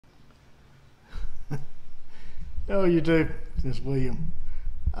Oh, you do, Miss William.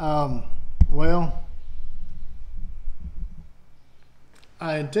 Well,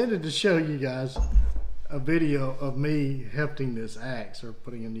 I intended to show you guys a video of me hefting this axe or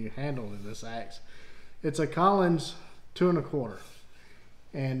putting a new handle in this axe. It's a Collins 2 1/4,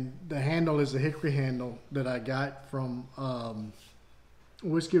 and the handle is a hickory handle that I got from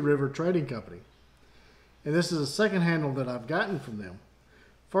Whiskey River Trading Company. And this is the second handle that I've gotten from them.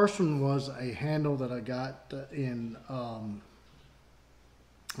 First one was a handle that I got in, I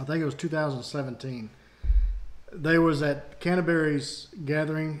think it was 2017. They was at Canterbury's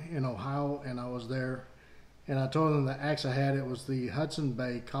gathering in Ohio, and I was there. And I told them the axe I had, it was the Hudson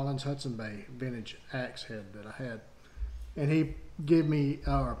Bay, Collins Hudson Bay vintage axe head that I had. And he gave me,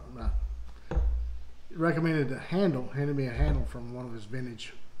 recommended a handle, handed me a handle from one of his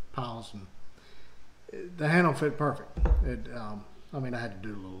vintage piles. And the handle fit perfect. I mean, I had to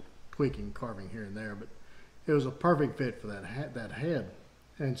do a little tweaking, carving here and there, but it was a perfect fit for that head.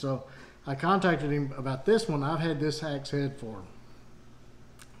 And so I contacted him about this one. I've had this axe head for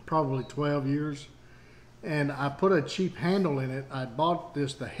probably 12 years, and I put a cheap handle in it. I bought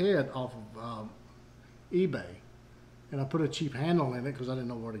the head off of eBay, and I put a cheap handle in it because I didn't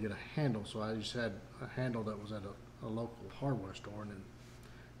know where to get a handle, so I just had a handle that was at a local hardware store, and it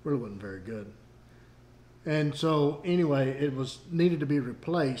really wasn't very good. And so anyway, it was needed to be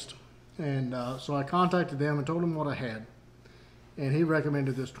replaced, and so I contacted them and told them what I had, and he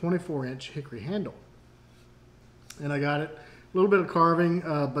recommended this 24-inch hickory handle, and I got it. A little bit of carving,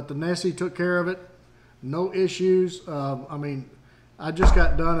 but the Nessie took care of it. No issues. I mean, I just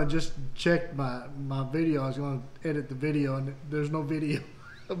got done. I just checked my video. I was going to edit the video, and there's no video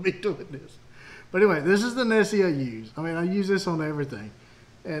of me doing this. But anyway, this is the Nessie I use. I mean, I use this on everything,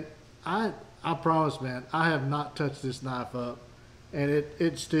 and I promise, man, I have not touched this knife up, and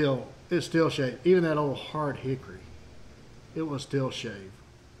it's still shaved. Even that old hard hickory, it was still shaved.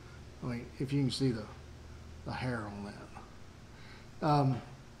 I mean, if you can see the hair on that.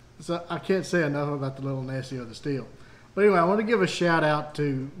 So I can't say enough about the little Nessie or the steel. But anyway, I want to give a shout out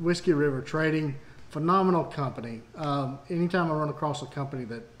to Whiskey River Trading. Phenomenal company. Anytime I run across a company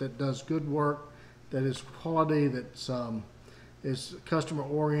that does good work, that is quality, that's is customer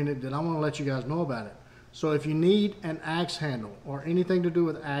oriented, then I want to let you guys know about it. So if you need an axe handle or anything to do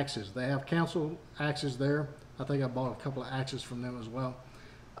with axes, they have council axes there. I think I bought a couple of axes from them as well.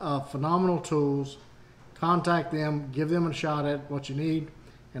 Phenomenal tools. Contact them, give them a shot at what you need,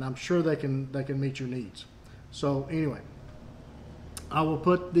 and I'm sure they can meet your needs. So anyway, I will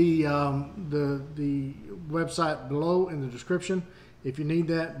put the website below in the description if you need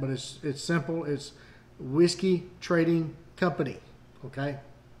that. But it's simple. It's Whiskey Trading Company. Okay,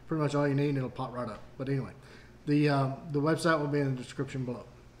 pretty much all you need, and it'll pop right up. But anyway, the website will be in the description below.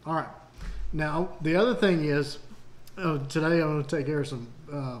 All right. Now the other thing is, today I'm going to take care of some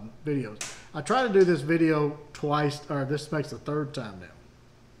videos. I try to do this video twice, or this makes the third time now.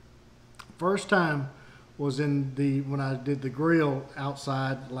 First time was when I did the grill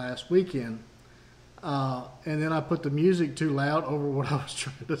outside last weekend, and then I put the music too loud over what I was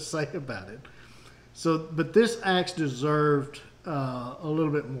trying to say about it. So, but this axe deserved a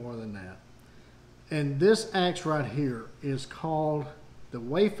little bit more than that. And this axe right here is called the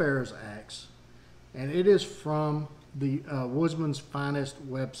Wayfarer's axe, and it is from the Woodsman's Finest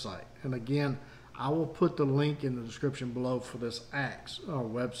website. And again, I will put the link in the description below for this axe or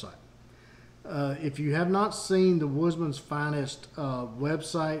website. If you have not seen the Woodsman's Finest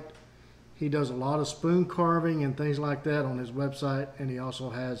website, he does a lot of spoon carving and things like that on his website, and he also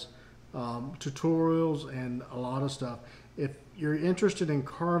has tutorials and a lot of stuff. If you're interested in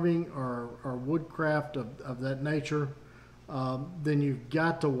carving or woodcraft of that nature, then you've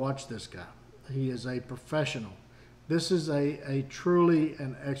got to watch this guy. He is a professional. This is a truly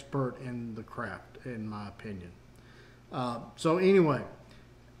an expert in the craft, in my opinion. So anyway,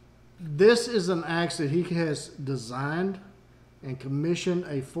 this is an axe that he has designed and commissioned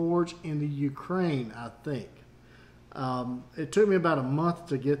a forge in the Ukraine, I think. It took me about a month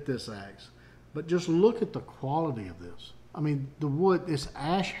to get this axe, but just look at the quality of this. I mean, the wood, this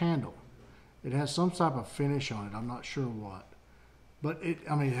ash handle, it has some type of finish on it. I'm not sure what, but it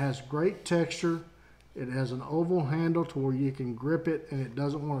has great texture. It has an oval handle to where you can grip it and it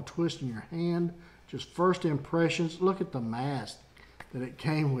doesn't want to twist in your hand. Just first impressions. Look at the mast that it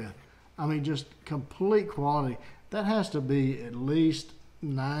came with. I mean, just complete quality. That has to be at least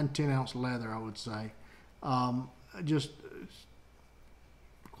 9-10 ounce leather, I would say. Just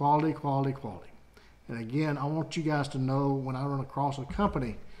quality, quality, quality. And again, I want you guys to know when I run across a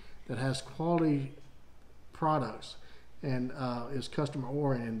company that has quality products and is customer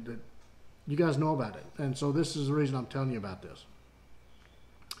oriented, you guys know about it. And so this is the reason I'm telling you about this.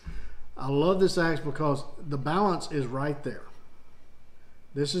 I love this axe because the balance is right there.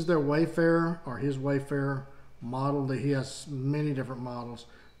 This is their Wayfarer, or his Wayfarer model. That he has many different models,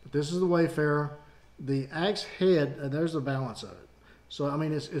 but this is the Wayfarer. The axe head, there's the balance of it. So I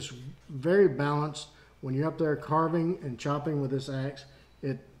mean, it's very balanced when you're up there carving and chopping with this axe.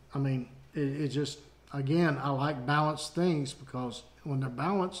 It just, again, I like balanced things because when they're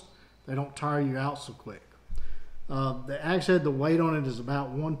balanced, they don't tire you out so quick. The axe head, the weight on it is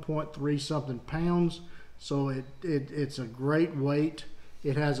about 1.3 something pounds, so it's a great weight.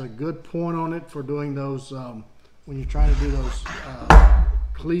 It has a good point on it for doing those, when you're trying to do those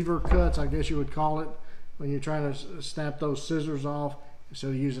cleaver cuts, I guess you would call it, when you're trying to snap those scissors off.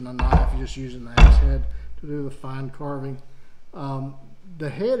 Instead of using a knife, you're just using the axe head to do the fine carving. The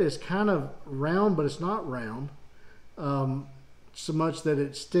head is kind of round, but it's not round so much that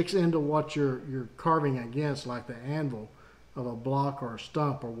it sticks into what you're carving against, like the anvil of a block or a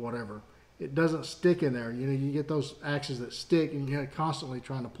stump or whatever. It doesn't stick in there. You know, you get those axes that stick and you're constantly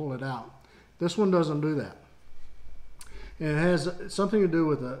trying to pull it out. This one doesn't do that. And it has something to do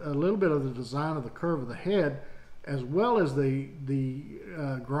with a little bit of the design of the curve of the head, as well as the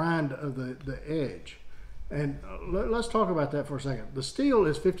grind of the edge. And let's talk about that for a second. The steel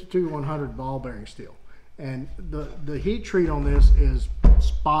is 52-100 ball bearing steel. And the heat treat on this is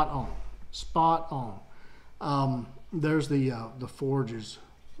spot on. Spot on. There's the forges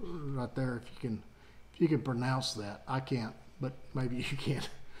right there, if you can pronounce that. I can't, but maybe you can.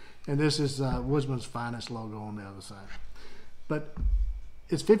 And this is Woodsman's Finest logo on the other side. But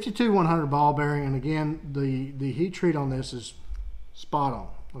it's 52-100 ball bearing, and again, the heat treat on this is spot on.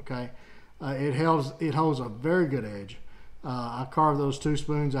 Okay, it holds a very good edge. I carved those 2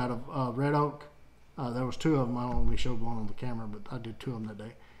 spoons out of red oak. There was 2 of them. I only showed one on the camera, but I did 2 of them that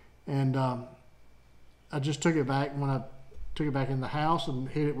day. And I just took it back when I took it back in the house and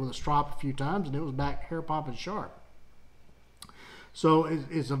hit it with a strop a few times, and it was back hair popping sharp. So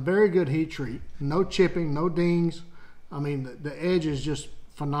it's a very good heat treat. No chipping, no dings. I mean, the edge is just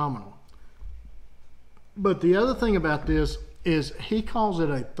phenomenal. But the other thing about this is he calls it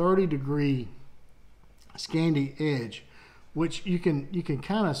a 30-degree Scandi edge, which you can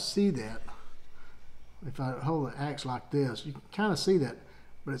kind of see that. If I hold the axe like this, you can kind of see that,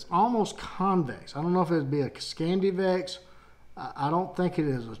 but it's almost convex. I don't know if it'd be a Scandivex. I don't think it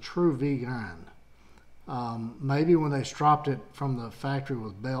is a true V grind. Maybe when they stropped it from the factory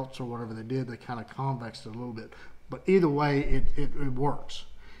with belts or whatever they did, they kind of convexed it a little bit. But either way, it works.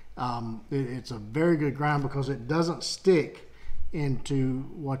 It's a very good grind because it doesn't stick into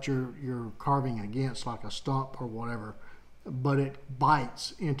what you're carving against, like a stump or whatever, but it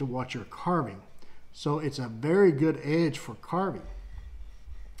bites into what you're carving. So it's a very good edge for carving.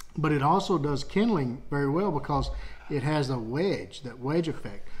 But it also does kindling very well because it has a wedge, that wedge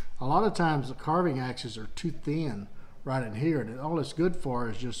effect. A lot of times the carving axes are too thin right in here, and all it's good for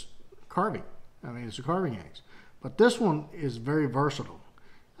is just carving. I mean, it's a carving axe. But this one is very versatile.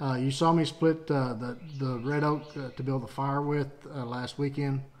 You saw me split the red oak to build the fire with last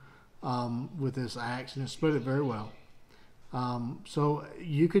weekend with this axe, and it split it very well. So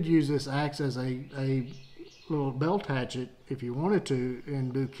you could use this axe as a little belt hatchet if you wanted to,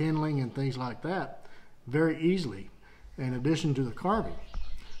 and do kindling and things like that very easily, in addition to the carving.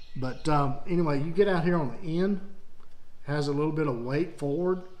 But anyway, you get out here on the end, has a little bit of weight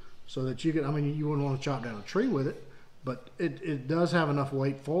forward, so that you can, I mean, you wouldn't want to chop down a tree with it, but it does have enough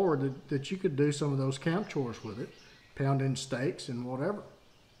weight forward that you could do some of those camp chores with it, pound in steaks and whatever.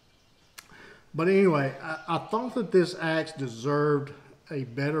 But anyway, I thought that this axe deserved a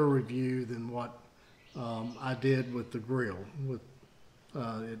better review than what I did with the grill. With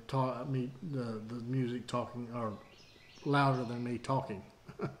it taught me the music talking, or louder than me talking,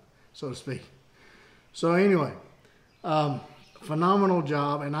 so to speak. So anyway, phenomenal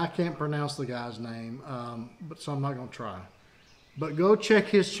job, and I can't pronounce the guy's name, but so I'm not going to try. But go check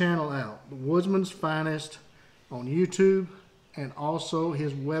his channel out, Woodsman's Finest, on YouTube, and also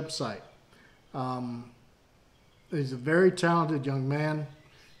his website. He's a very talented young man,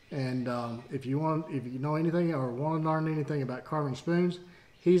 and if you know anything or want to learn anything about carving spoons,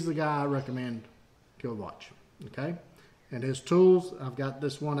 he's the guy I recommend go watch. Okay, and his tools, I've got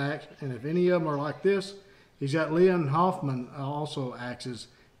this one axe, and if any of them are like this, he's got Leon Hoffman also axes,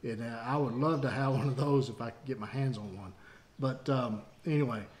 and I would love to have one of those if I could get my hands on one. But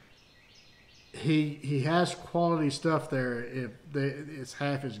anyway, he has quality stuff there. It's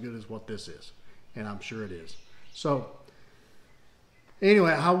half as good as what this is, and I'm sure it is. So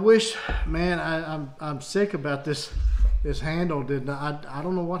anyway, I wish, man, I'm sick about this this handle did not. I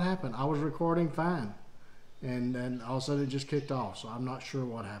don't know what happened. I was recording fine, and then all of a sudden it just kicked off. So I'm not sure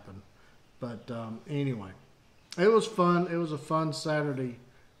what happened. But anyway, it was fun. It was a fun Saturday,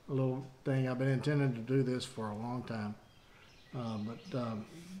 a little thing. I've been intending to do this for a long time. But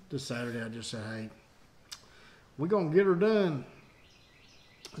this Saturday I just said, hey, we're going to get her done.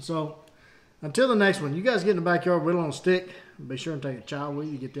 So until the next one, you guys get in the backyard, whittle on a stick. Be sure and take a child with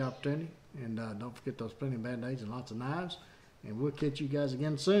you, get the opportunity. And don't forget those plenty of Band-Aids and lots of knives. And we'll catch you guys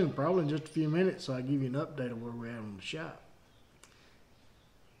again soon, probably in just a few minutes, so I'll give you an update of where we're at on the shop.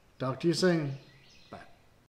 Talk to you soon.